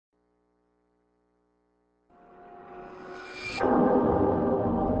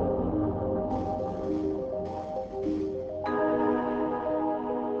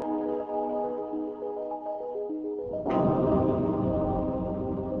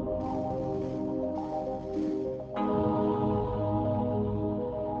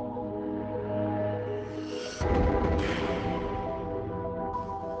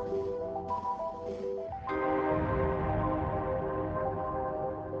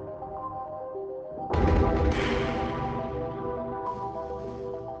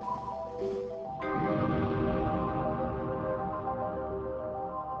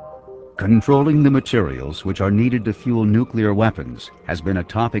Controlling the materials which are needed to fuel nuclear weapons has been a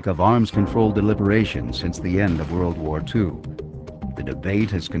topic of arms control deliberation since the end of World War II. The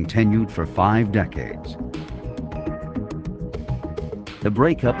debate has continued for 5 decades. The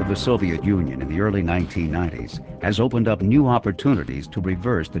breakup of the Soviet Union in the early 1990s has opened up new opportunities to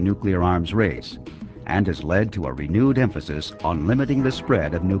reverse the nuclear arms race and has led to a renewed emphasis on limiting the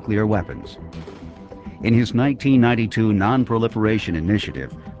spread of nuclear weapons. In his 1992 Non-Proliferation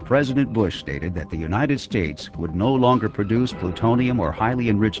Initiative, President Bush stated that the United States would no longer produce plutonium or highly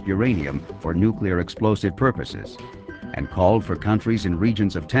enriched uranium for nuclear explosive purposes, and called for countries in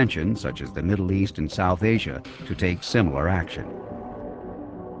regions of tension, such as the Middle East and South Asia, to take similar action.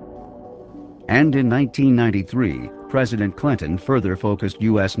 And in 1993, President Clinton further focused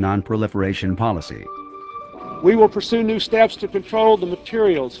U.S. non-proliferation policy. We will pursue new steps to control the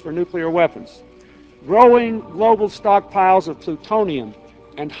materials for nuclear weapons. Growing global stockpiles of plutonium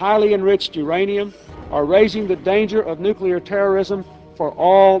and highly enriched uranium are raising the danger of nuclear terrorism for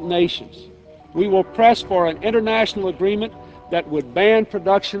all nations. We will press for an international agreement that would ban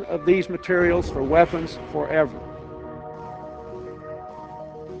production of these materials for weapons forever.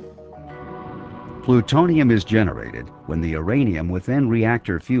 Plutonium is generated when the uranium within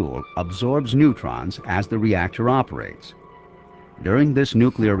reactor fuel absorbs neutrons as the reactor operates. During this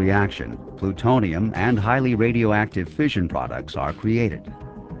nuclear reaction, plutonium and highly radioactive fission products are created.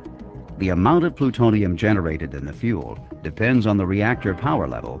 The amount of plutonium generated in the fuel depends on the reactor power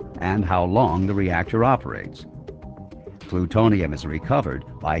level and how long the reactor operates. Plutonium is recovered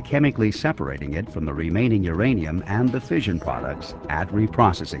by chemically separating it from the remaining uranium and the fission products at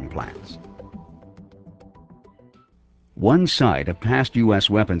reprocessing plants. One site of past U.S.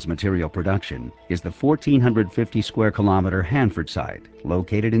 weapons material production is the 1,450 square kilometer Hanford site,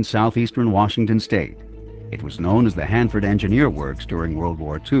 located in southeastern Washington state. It was known as the Hanford Engineer Works during World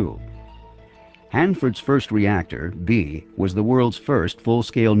War II. Hanford's first reactor, B, was the world's first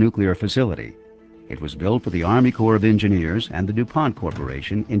full-scale nuclear facility. It was built for the Army Corps of Engineers and the DuPont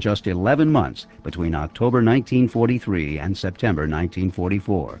Corporation in just 11 months between October 1943 and September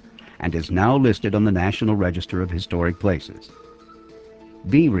 1944, and is now listed on the National Register of Historic Places.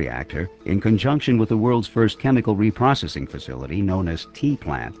 B reactor, in conjunction with the world's first chemical reprocessing facility known as T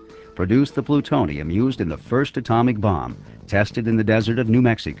plant, produced the plutonium used in the first atomic bomb, tested in the desert of New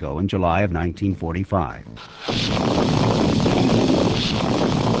Mexico in July of 1945.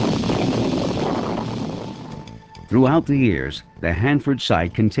 Throughout the years, the Hanford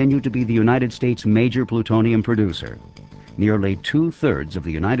site continued to be the United States' major plutonium producer. Nearly 2/3 of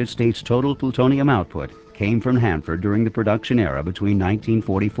the United States' total plutonium output came from Hanford during the production era between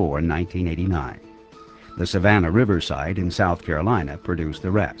 1944 and 1989. The Savannah River site in South Carolina produced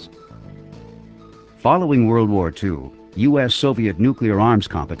the rest. Following World War II, U.S.-Soviet nuclear arms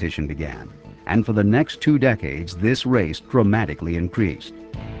competition began, and for the next 2 decades this race dramatically increased.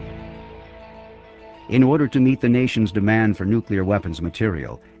 In order to meet the nation's demand for nuclear weapons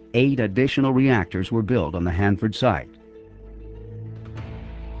material, 8 additional reactors were built on the Hanford site.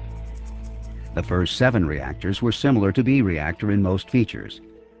 The first 7 reactors were similar to B reactor in most features.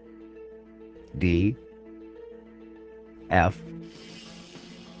 D, F,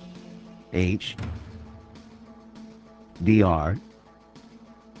 H, DR,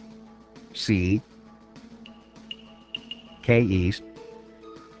 C, K East,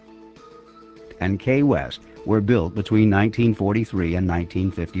 and K West were built between 1943 and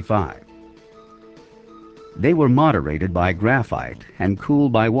 1955. They were moderated by graphite and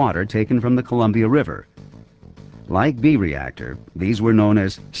cooled by water taken from the Columbia River. Like B reactor, these were known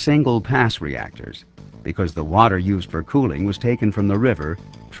as single-pass reactors because the water used for cooling was taken from the river,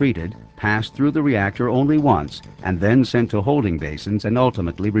 treated, passed through the reactor only once, and then sent to holding basins and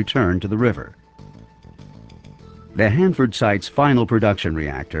ultimately returned to the river. The Hanford site's final production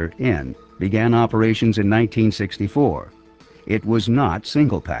reactor, N, began operations in 1964. It was not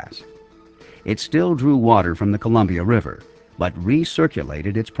single-pass. It still drew water from the Columbia River, but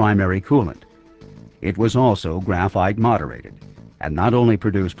recirculated its primary coolant. It was also graphite moderated, and not only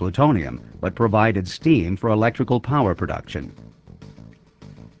produced plutonium, but provided steam for electrical power production.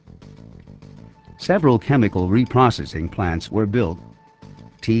 Several chemical reprocessing plants were built: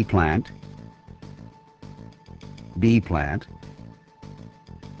 T plant, B plant,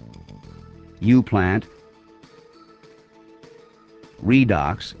 U plant,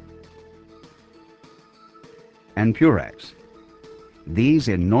 redox, and Purex. These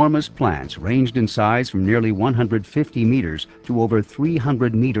enormous plants ranged in size from nearly 150 meters to over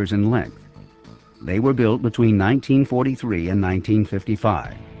 300 meters in length. They were built between 1943 and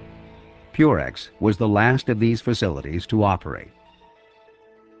 1955. Purex was the last of these facilities to operate.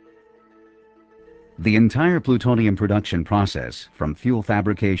 The entire plutonium production process, from fuel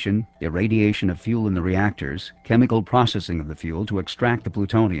fabrication, irradiation of fuel in the reactors, chemical processing of the fuel to extract the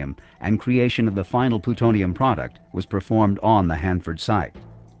plutonium, and creation of the final plutonium product, was performed on the Hanford site.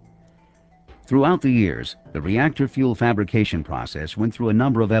 Throughout the years, the reactor fuel fabrication process went through a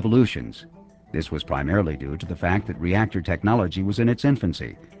number of evolutions. This was primarily due to the fact that reactor technology was in its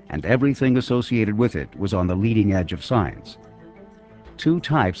infancy, and everything associated with it was on the leading edge of science. Two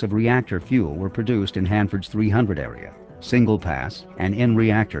types of reactor fuel were produced in Hanford's 300 area, single-pass and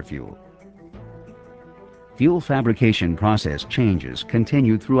in-reactor fuel. Fuel fabrication process changes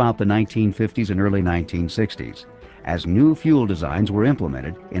continued throughout the 1950s and early 1960s, as new fuel designs were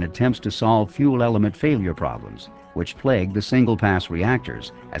implemented in attempts to solve fuel element failure problems, which plagued the single-pass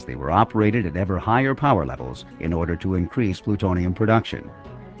reactors as they were operated at ever higher power levels in order to increase plutonium production.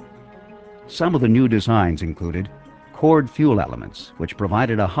 Some of the new designs included cored fuel elements, which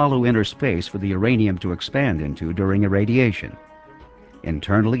provided a hollow inner space for the uranium to expand into during irradiation.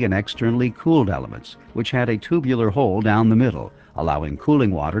 Internally and externally cooled elements, which had a tubular hole down the middle, allowing cooling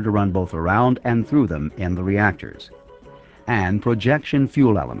water to run both around and through them in the reactors. And projection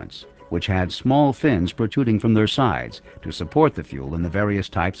fuel elements, which had small fins protruding from their sides to support the fuel in the various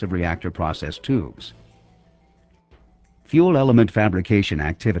types of reactor process tubes. Fuel element fabrication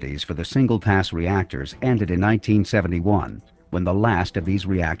activities for the single-pass reactors ended in 1971, when the last of these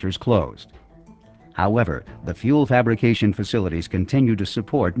reactors closed. However, the fuel fabrication facilities continue to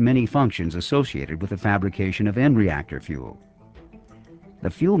support many functions associated with the fabrication of in-reactor fuel.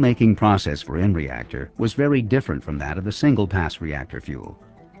 The fuel-making process for in-reactor was very different from that of the single-pass reactor fuel.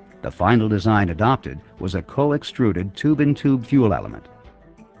 The final design adopted was a co-extruded tube-in-tube fuel element.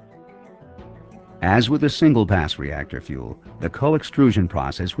 As with the single-pass reactor fuel, the co-extrusion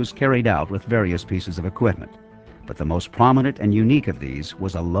process was carried out with various pieces of equipment, but the most prominent and unique of these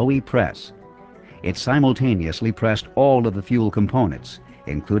was a Lowy press. It simultaneously pressed all of the fuel components,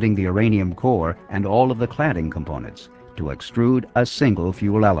 including the uranium core and all of the cladding components, to extrude a single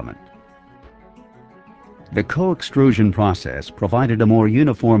fuel element. The co-extrusion process provided a more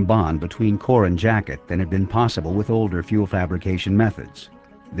uniform bond between core and jacket than had been possible with older fuel fabrication methods.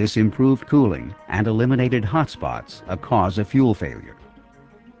 This improved cooling and eliminated hot spots, a cause of fuel failure.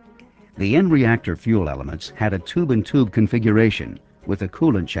 The in-reactor fuel elements had a tube-in-tube configuration with a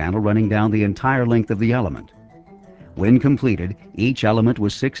coolant channel running down the entire length of the element. When completed, each element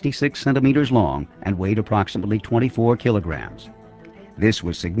was 66 centimeters long and weighed approximately 24 kilograms. This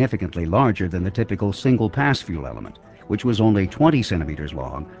was significantly larger than the typical single-pass fuel element, which was only 20 centimeters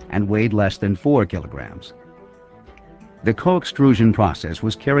long and weighed less than 4 kilograms. The co-extrusion process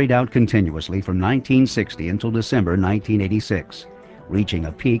was carried out continuously from 1960 until December 1986, reaching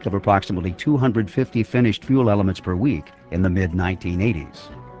a peak of approximately 250 finished fuel elements per week in the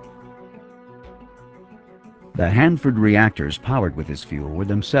mid-1980s. The Hanford reactors powered with this fuel were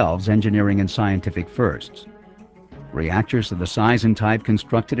themselves engineering and scientific firsts. Reactors of the size and type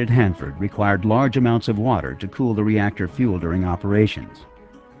constructed at Hanford required large amounts of water to cool the reactor fuel during operations.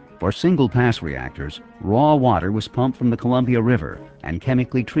 For single-pass reactors, raw water was pumped from the Columbia River and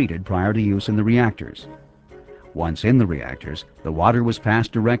chemically treated prior to use in the reactors. Once in the reactors, the water was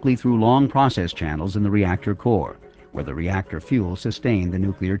passed directly through long process channels in the reactor core, where the reactor fuel sustained the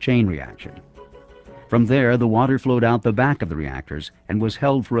nuclear chain reaction. From there, the water flowed out the back of the reactors and was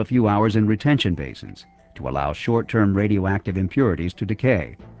held for a few hours in retention basins to allow short-term radioactive impurities to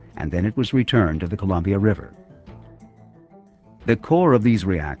decay, and then it was returned to the Columbia River. The core of these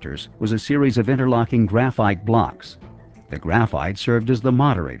reactors was a series of interlocking graphite blocks. The graphite served as the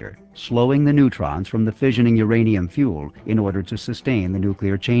moderator, slowing the neutrons from the fissioning uranium fuel in order to sustain the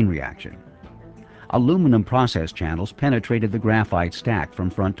nuclear chain reaction. Aluminum process channels penetrated the graphite stack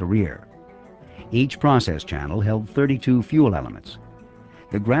from front to rear. Each process channel held 32 fuel elements.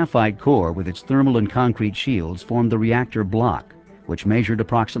 The graphite core with its thermal and concrete shields formed the reactor block, which measured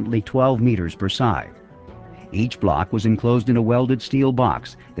approximately 12 meters per side. Each block was enclosed in a welded steel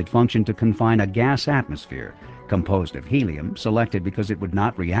box that functioned to confine a gas atmosphere composed of helium, selected because it would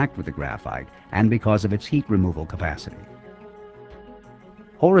not react with the graphite and because of its heat removal capacity.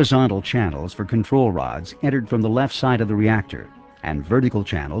 Horizontal channels for control rods entered from the left side of the reactor, and vertical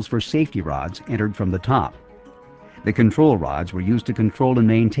channels for safety rods entered from the top. The control rods were used to control and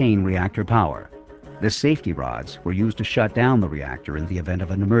maintain reactor power. The safety rods were used to shut down the reactor in the event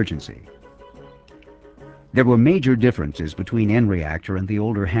of an emergency. There were major differences between in-reactor and the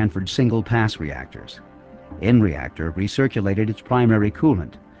older Hanford single-pass reactors. In-reactor recirculated its primary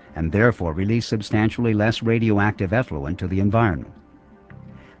coolant and therefore released substantially less radioactive effluent to the environment.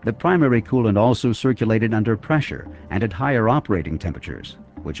 The primary coolant also circulated under pressure and at higher operating temperatures,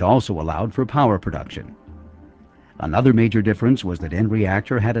 which also allowed for power production. Another major difference was that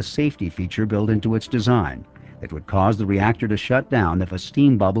N-reactor had a safety feature built into its design that would cause the reactor to shut down if a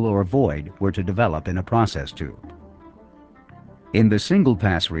steam bubble or void were to develop in a process tube. In the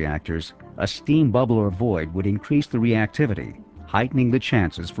single-pass reactors, a steam bubble or void would increase the reactivity, heightening the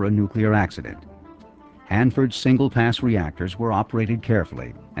chances for a nuclear accident. Hanford's single-pass reactors were operated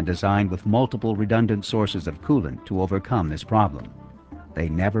carefully and designed with multiple redundant sources of coolant to overcome this problem. They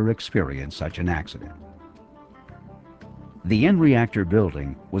never experienced such an accident. The N-reactor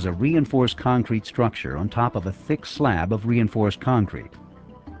building was a reinforced concrete structure on top of a thick slab of reinforced concrete.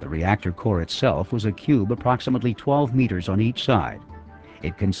 The reactor core itself was a cube approximately 12 meters on each side.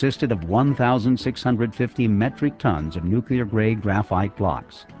 It consisted of 1,650 metric tons of nuclear-grade graphite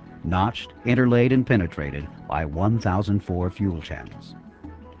blocks, notched, interlaid, and penetrated by 1,004 fuel channels.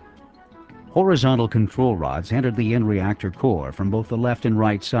 Horizontal control rods entered the N-reactor core from both the left and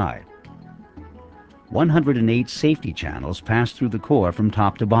right side. 108 safety channels passed through the core from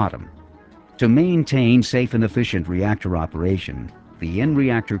top to bottom. To maintain safe and efficient reactor operation, the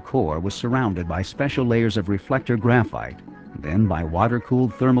N-reactor core was surrounded by special layers of reflector graphite, then by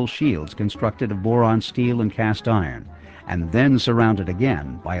water-cooled thermal shields constructed of boron steel and cast iron, and then surrounded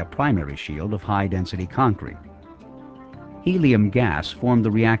again by a primary shield of high-density concrete. Helium gas formed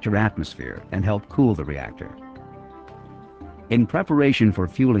the reactor atmosphere and helped cool the reactor. In preparation for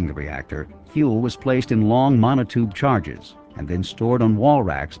fueling the reactor, fuel was placed in long monotube charges and then stored on wall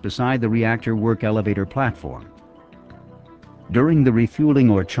racks beside the reactor work elevator platform. During the refueling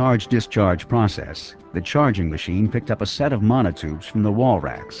or charge-discharge process, the charging machine picked up a set of monotubes from the wall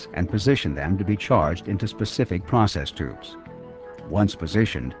racks and positioned them to be charged into specific process tubes. Once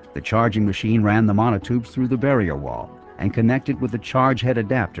positioned, the charging machine ran the monotubes through the barrier wall and connected with the charge head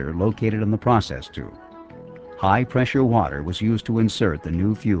adapter located on the process tube. High-pressure water was used to insert the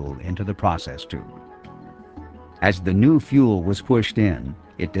new fuel into the process tube. As the new fuel was pushed in,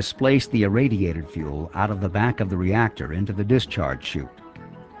 it displaced the irradiated fuel out of the back of the reactor into the discharge chute.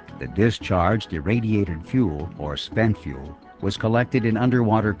 The discharged irradiated fuel, or spent fuel, was collected in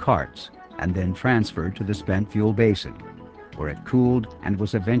underwater carts and then transferred to the spent fuel basin, where it cooled and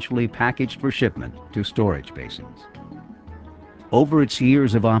was eventually packaged for shipment to storage basins. Over its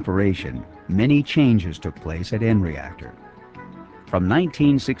years of operation, many changes took place at N-reactor. From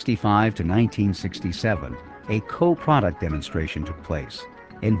 1965 to 1967, a co-product demonstration took place,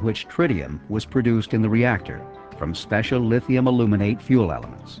 in which tritium was produced in the reactor from special lithium aluminate fuel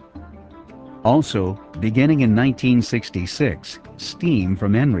elements. Also, beginning in 1966, steam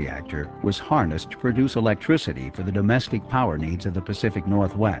from N-reactor was harnessed to produce electricity for the domestic power needs of the Pacific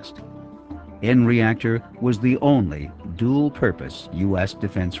Northwest. N-reactor was the only dual-purpose U.S.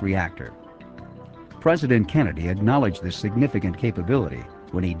 defense reactor. President Kennedy acknowledged this significant capability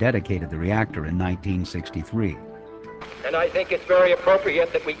when he dedicated the reactor in 1963. And I think it's very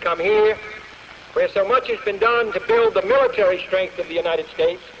appropriate that we come here, where so much has been done to build the military strength of the United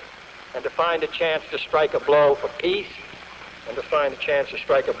States, and to find a chance to strike a blow for peace, and to find a chance to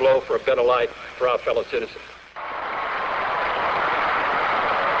strike a blow for a better life for our fellow citizens.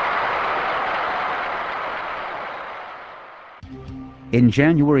 In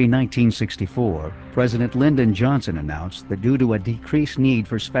January 1964, President Lyndon Johnson announced that due to a decreased need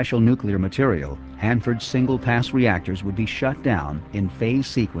for special nuclear material, Hanford's single-pass reactors would be shut down in phase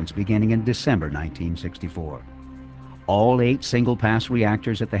sequence beginning in December 1964. All 8 single-pass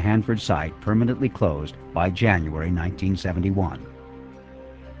reactors at the Hanford site permanently closed by January 1971.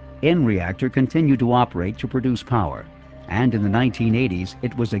 N-reactor continued to operate to produce power, and in the 1980s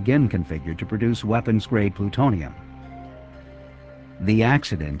it was again configured to produce weapons-grade plutonium. The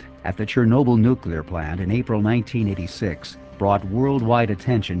accident at the Chernobyl nuclear plant in April 1986 brought worldwide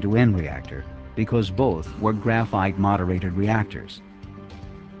attention to N-reactor because both were graphite-moderated reactors.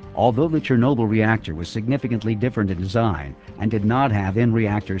 Although the Chernobyl reactor was significantly different in design and did not have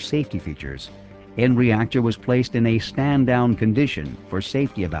N-reactor safety features, N-reactor was placed in a stand-down condition for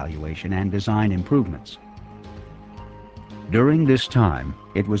safety evaluation and design improvements. During this time,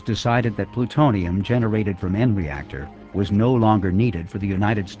 it was decided that plutonium generated from N-reactor was no longer needed for the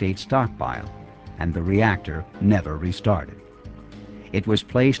United States stockpile, and the reactor never restarted. It was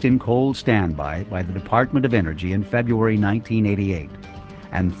placed in cold standby by the Department of Energy in February 1988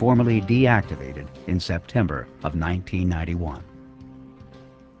 and formally deactivated in September of 1991.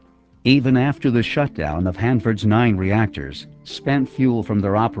 Even after the shutdown of Hanford's 9 reactors, spent fuel from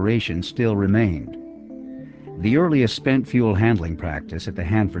their operation still remained. The earliest spent fuel handling practice at the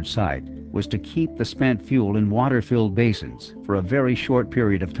Hanford site was to keep the spent fuel in water-filled basins for a very short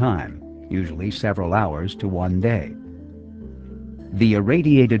period of time, usually several hours to one day. The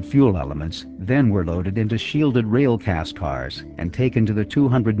irradiated fuel elements then were loaded into shielded rail cast cars and taken to the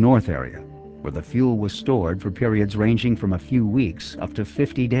 200 North area, where the fuel was stored for periods ranging from a few weeks up to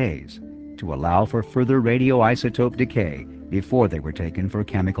 50 days to allow for further radioisotope decay before they were taken for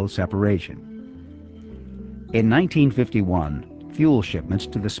chemical separation. In 1951, fuel shipments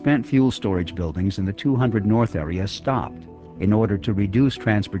to the spent fuel storage buildings in the 200 North area stopped in order to reduce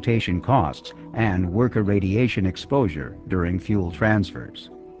transportation costs and worker radiation exposure during fuel transfers.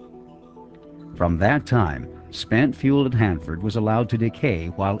 From that time, spent fuel at Hanford was allowed to decay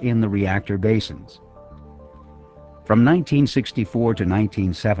while in the reactor basins. From 1964 to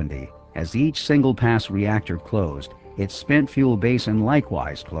 1970, as each single-pass reactor closed, its spent fuel basin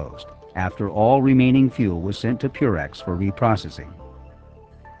likewise closed, after all remaining fuel was sent to Purex for reprocessing.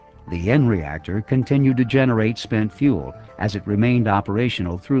 The N reactor continued to generate spent fuel as it remained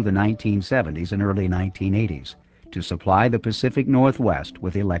operational through the 1970s and early 1980s to supply the Pacific Northwest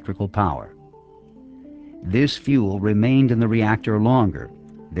with electrical power. This fuel remained in the reactor longer.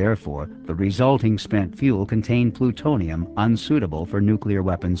 Therefore, the resulting spent fuel contained plutonium unsuitable for nuclear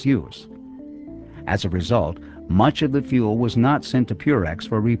weapons use. As a result, much of the fuel was not sent to Purex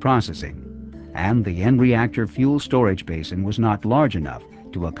for reprocessing, and the N reactor fuel storage basin was not large enough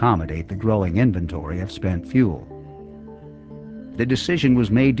to accommodate the growing inventory of spent fuel. The decision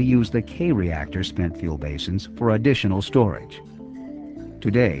was made to use the K reactor spent fuel basins for additional storage.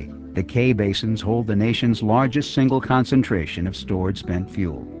 Today, the K basins hold the nation's largest single concentration of stored spent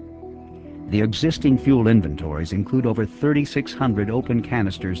fuel. The existing fuel inventories include over 3,600 open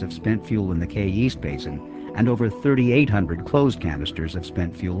canisters of spent fuel in the K East Basin and over 3,800 closed canisters of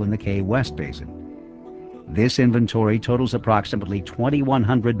spent fuel in the K West Basin. This inventory totals approximately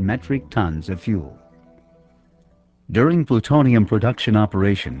 2,100 metric tons of fuel. During plutonium production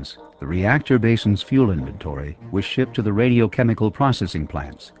operations, the reactor basin's fuel inventory was shipped to the radiochemical processing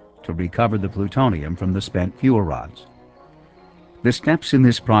plants to recover the plutonium from the spent fuel rods. The steps in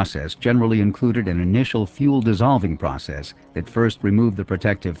this process generally included an initial fuel dissolving process that first removed the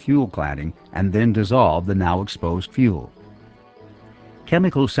protective fuel cladding and then dissolved the now exposed fuel.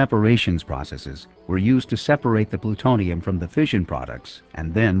 Chemical separations processes were used to separate the plutonium from the fission products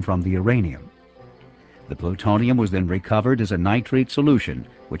and then from the uranium. The plutonium was then recovered as a nitrate solution,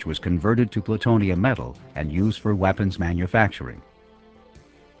 which was converted to plutonium metal and used for weapons manufacturing.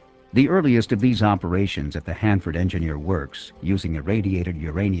 The earliest of these operations at the Hanford Engineer Works, using irradiated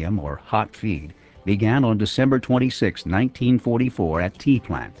uranium or hot feed, began on December 26, 1944 at T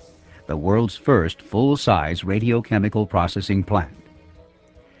Plant, the world's first full-size radiochemical processing plant.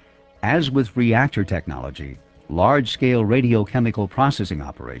 As with reactor technology, large-scale radiochemical processing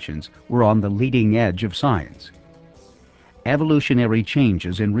operations were on the leading edge of science. Evolutionary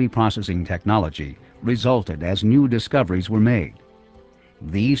changes in reprocessing technology resulted as new discoveries were made.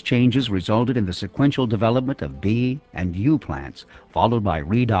 These changes resulted in the sequential development of B and U plants, followed by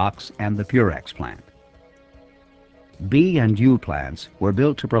redox and the Purex plant. B and U plants were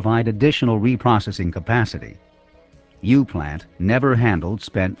built to provide additional reprocessing capacity. U plant never handled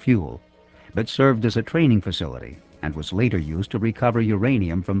spent fuel, but served as a training facility and was later used to recover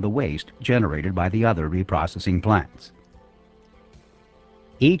uranium from the waste generated by the other reprocessing plants.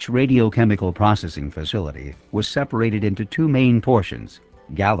 Each radiochemical processing facility was separated into two main portions,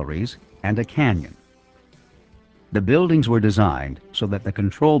 galleries and a canyon. The buildings were designed so that the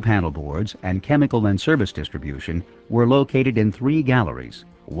control panel boards and chemical and service distribution were located in three galleries,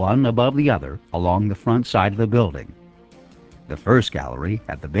 one above the other along the front side of the building. The first gallery,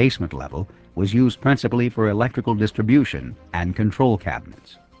 at the basement level, was used principally for electrical distribution and control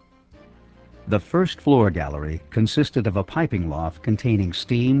cabinets. The first floor gallery consisted of a piping loft containing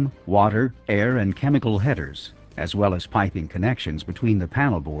steam, water, air, and chemical headers, as well as piping connections between the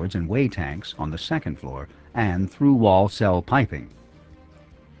panel boards and weigh tanks on the second floor and through-wall cell piping.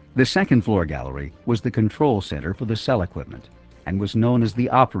 The second floor gallery was the control center for the cell equipment and was known as the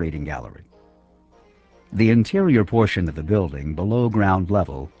operating gallery. The interior portion of the building below ground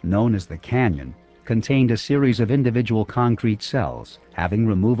level, known as the canyon, contained a series of individual concrete cells having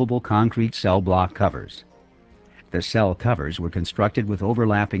removable concrete cell block covers. The cell covers were constructed with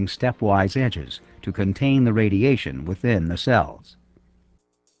overlapping stepwise edges to contain the radiation within the cells.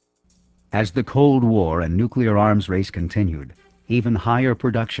 As the Cold War and nuclear arms race continued, even higher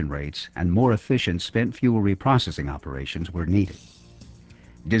production rates and more efficient spent fuel reprocessing operations were needed.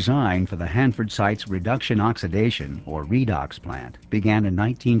 Design for the Hanford site's reduction oxidation, or redox plant, began in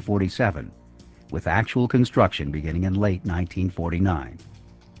 1947, with actual construction beginning in late 1949.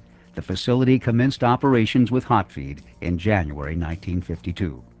 The facility commenced operations with hot feed in January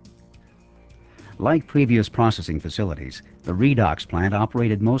 1952. Like previous processing facilities, the redox plant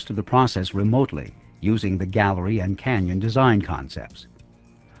operated most of the process remotely, using the gallery and canyon design concepts.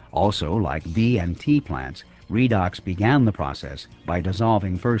 Also, like B and T plants, redox began the process by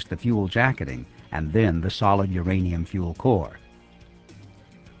dissolving first the fuel jacketing and then the solid uranium fuel core.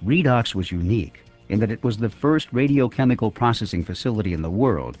 Redox was unique in that it was the first radiochemical processing facility in the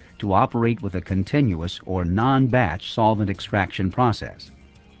world to operate with a continuous or non-batch solvent extraction process.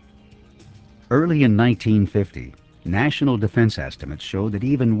 Early in 1950, national defense estimates showed that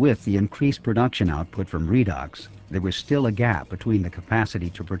even with the increased production output from redox, there was still a gap between the capacity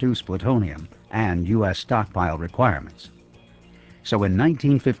to produce plutonium and U.S. stockpile requirements. So in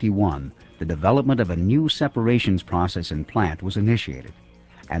 1951, the development of a new separations process and plant was initiated,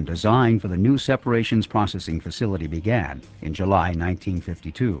 and design for the new separations processing facility began in July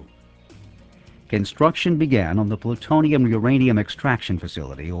 1952. Construction began on the plutonium-uranium extraction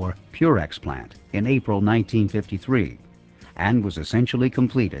facility, or Purex plant, in April 1953, and was essentially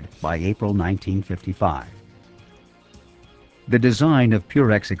completed by April 1955. The design of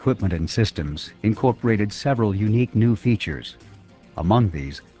Purex equipment and systems incorporated several unique new features. Among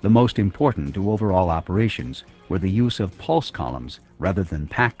these, the most important to overall operations were the use of pulse columns rather than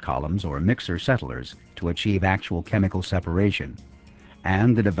packed columns or mixer settlers to achieve actual chemical separation,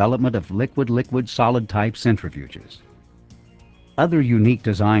 and the development of liquid-liquid solid type centrifuges. Other unique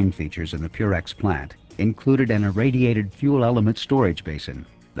design features in the Purex plant included an irradiated fuel element storage basin,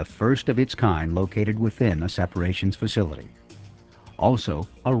 the first of its kind located within a separations facility. Also,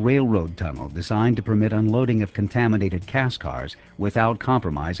 a railroad tunnel designed to permit unloading of contaminated cast cars without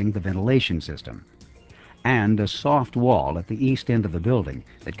compromising the ventilation system, and a soft wall at the east end of the building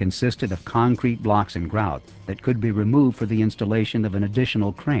that consisted of concrete blocks and grout that could be removed for the installation of an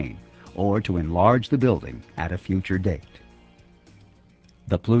additional crane or to enlarge the building at a future date.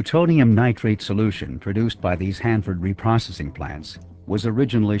 The plutonium nitrate solution produced by these Hanford reprocessing plants was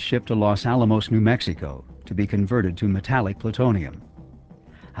originally shipped to Los Alamos, New Mexico, to be converted to metallic plutonium.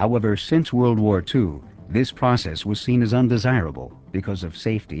 However, since World War II, this process was seen as undesirable because of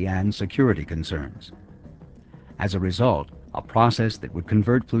safety and security concerns. As a result, a process that would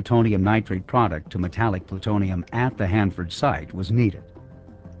convert plutonium nitrate product to metallic plutonium at the Hanford site was needed.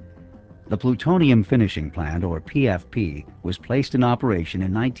 The plutonium finishing plant, or PFP, was placed in operation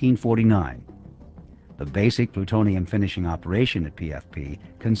in 1949. The basic plutonium finishing operation at PFP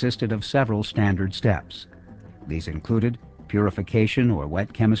consisted of several standard steps. These included purification or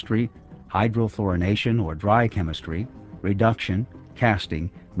wet chemistry, hydrofluorination or dry chemistry, reduction,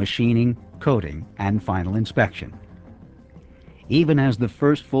 casting, machining, coating, and final inspection. Even as the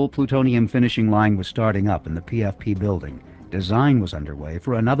first full plutonium finishing line was starting up in the PFP building, design was underway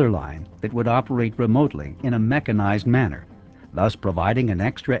for another line that would operate remotely in a mechanized manner, thus providing an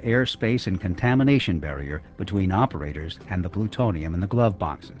extra airspace and contamination barrier between operators and the plutonium in the glove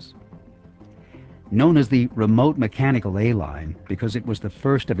boxes. Known as the Remote Mechanical A-Line because it was the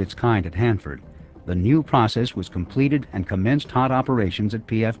first of its kind at Hanford, the new process was completed and commenced hot operations at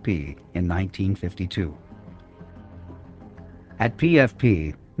PFP in 1952. At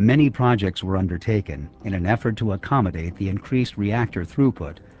PFP, many projects were undertaken in an effort to accommodate the increased reactor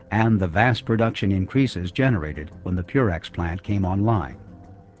throughput and the vast production increases generated when the Purex plant came online.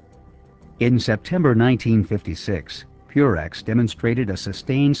 In September 1956, Purex demonstrated a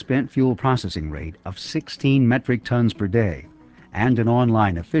sustained spent fuel processing rate of 16 metric tons per day and an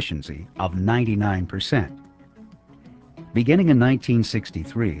online efficiency of 99%. Beginning in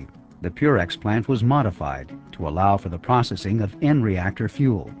 1963, the Purex plant was modified to allow for the processing of in-reactor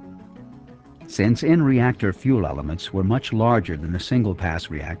fuel. Since in-reactor fuel elements were much larger than the single-pass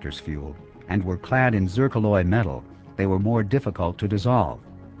reactor's fuel and were clad in zircaloy metal, they were more difficult to dissolve.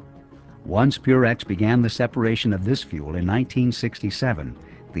 Once Purex began the separation of this fuel in 1967,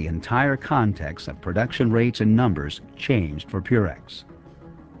 the entire context of production rates and numbers changed for Purex.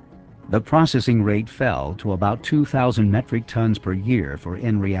 The processing rate fell to about 2,000 metric tons per year for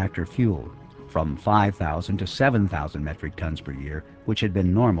in-reactor fuel, from 5,000 to 7,000 metric tons per year, which had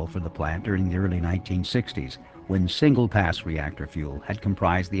been normal for the plant during the early 1960s, when single-pass reactor fuel had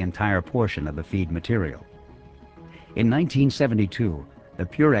comprised the entire portion of the feed material. In 1972, the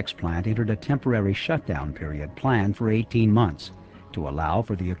Purex plant entered a temporary shutdown period planned for 18 months to allow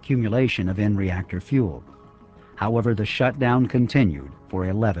for the accumulation of in-reactor fuel. However, the shutdown continued for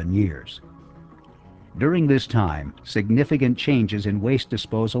 11 years. During this time, significant changes in waste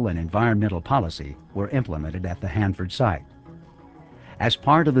disposal and environmental policy were implemented at the Hanford site. As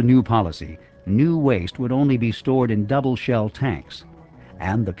part of the new policy, new waste would only be stored in double-shell tanks,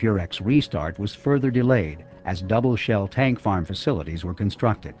 and the Purex restart was further delayed as double-shell tank farm facilities were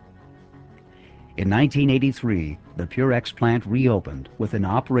constructed. In 1983, the Purex plant reopened with an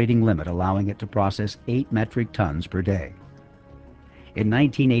operating limit allowing it to process 8 metric tons per day. In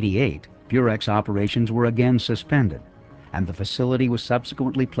 1988, Purex operations were again suspended, and the facility was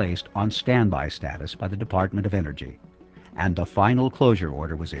subsequently placed on standby status by the Department of Energy, and the final closure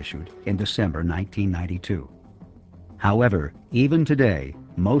order was issued in December 1992. However, even today,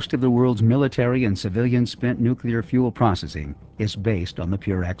 most of the world's military and civilian spent nuclear fuel processing is based on the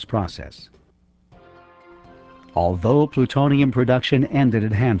Purex process. Although plutonium production ended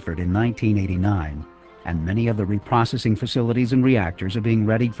at Hanford in 1989, and many of the reprocessing facilities and reactors are being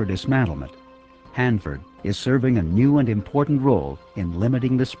readied for dismantlement, Hanford is serving a new and important role in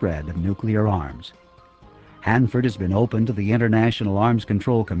limiting the spread of nuclear arms. Hanford has been opened to the international arms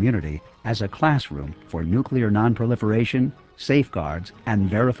control community as a classroom for nuclear nonproliferation, safeguards, and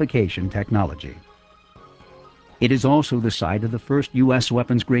verification technology. It is also the site of the first U.S.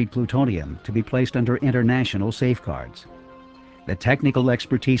 weapons-grade plutonium to be placed under international safeguards. The technical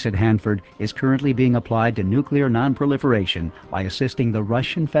expertise at Hanford is currently being applied to nuclear nonproliferation by assisting the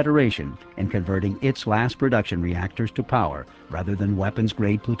Russian Federation in converting its last production reactors to power rather than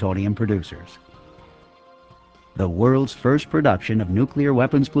weapons-grade plutonium producers. The world's first production of nuclear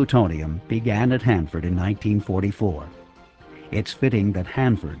weapons plutonium began at Hanford in 1944. It's fitting that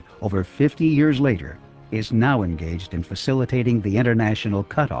Hanford, over 50 years later, is now engaged in facilitating the international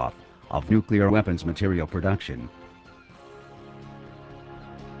cutoff of nuclear weapons material production.